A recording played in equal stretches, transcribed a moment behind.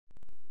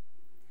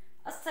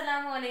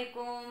Assalamu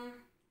alaikum.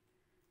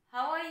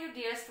 How are you,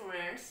 dear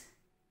students?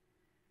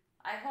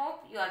 I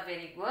hope you are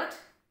very good.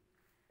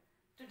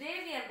 Today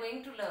we are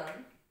going to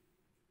learn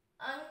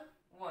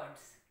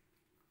words.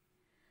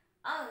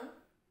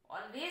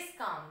 Always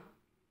come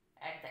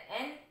at the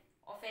end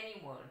of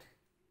any word.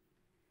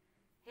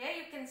 Here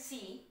you can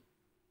see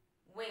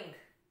wing.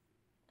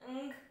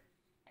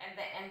 At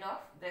the end of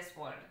this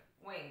word,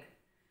 wing.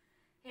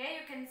 Here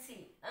you can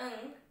see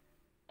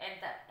at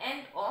the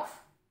end of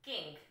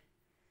king.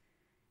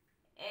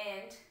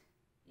 And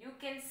you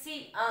can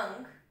see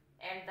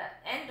at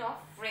the end of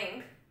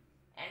ring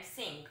and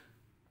sing.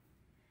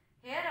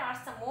 Here are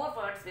some more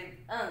words with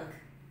H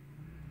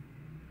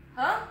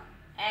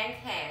and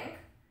hang,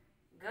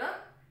 G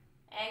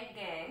and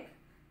gang,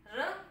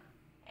 R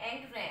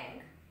and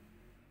rang,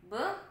 B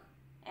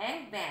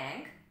and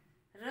bang,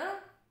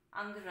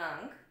 R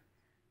rang,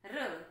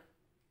 R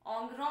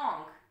ong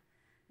rong.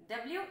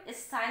 W is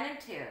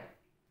silent here,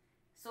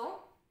 so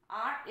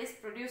R is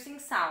producing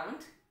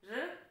sound,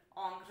 R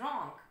ong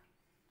rong.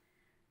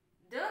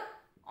 D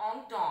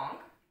ong dong,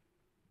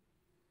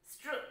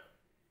 str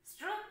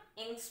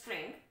in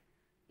string,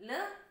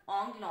 L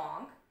ong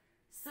long,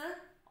 S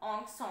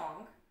ong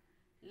song,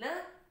 L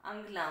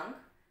ang lung,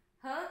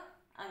 H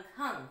ang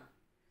hung.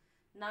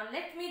 Now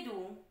let me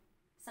do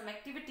some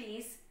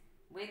activities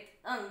with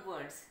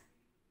words.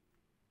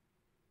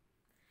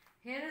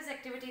 Here is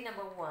activity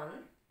number 1.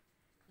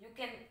 You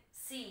can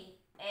see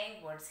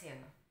words here.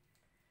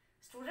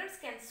 Students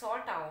can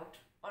sort out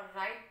or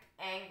write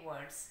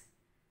words.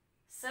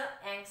 S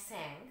and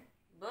sang,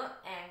 B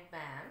and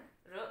bang,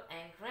 R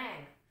and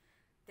rang.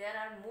 There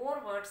are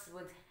more words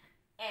with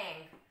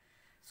ang,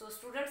 so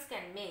students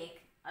can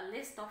make a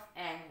list of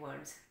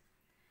words.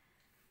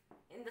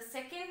 In the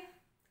second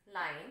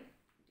line,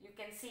 you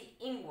can see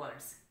ing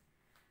words.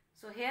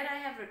 So here I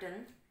have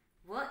written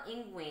W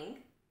ing wing,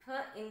 P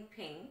ing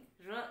ping,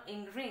 R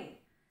ing ring.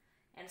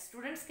 And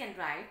students can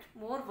write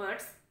more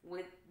words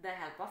with the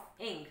help of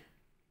ing.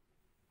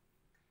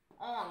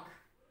 Ong.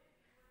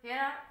 Here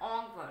are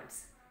ong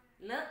words.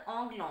 L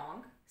ong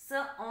long, S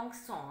ong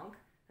song,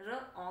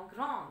 R ong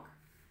rong.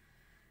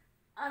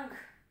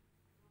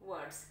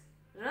 Words.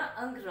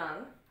 R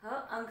rung,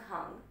 H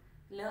hung,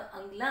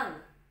 L lung.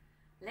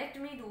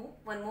 Let me do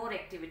one more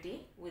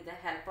activity with the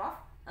help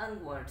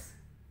of words.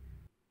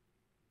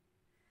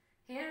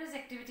 Here is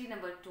activity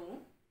number 2.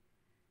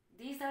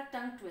 These are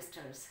tongue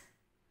twisters.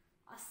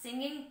 A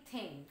singing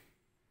thing,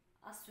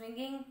 a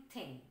swinging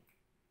thing,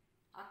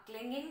 a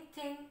clinging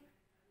thing,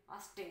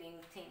 a stinging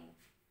thing.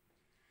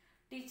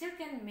 Teacher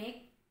can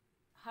make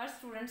her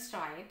students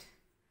write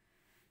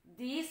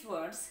these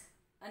words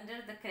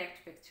under the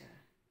correct picture.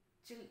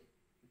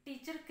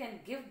 Teacher can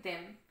give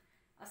them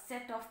a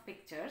set of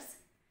pictures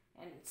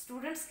and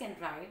students can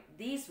write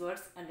these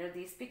words under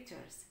these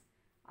pictures.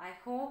 I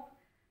hope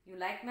you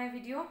like my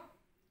video.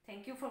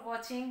 Thank you for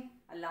watching.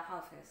 Allah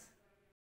Hafiz.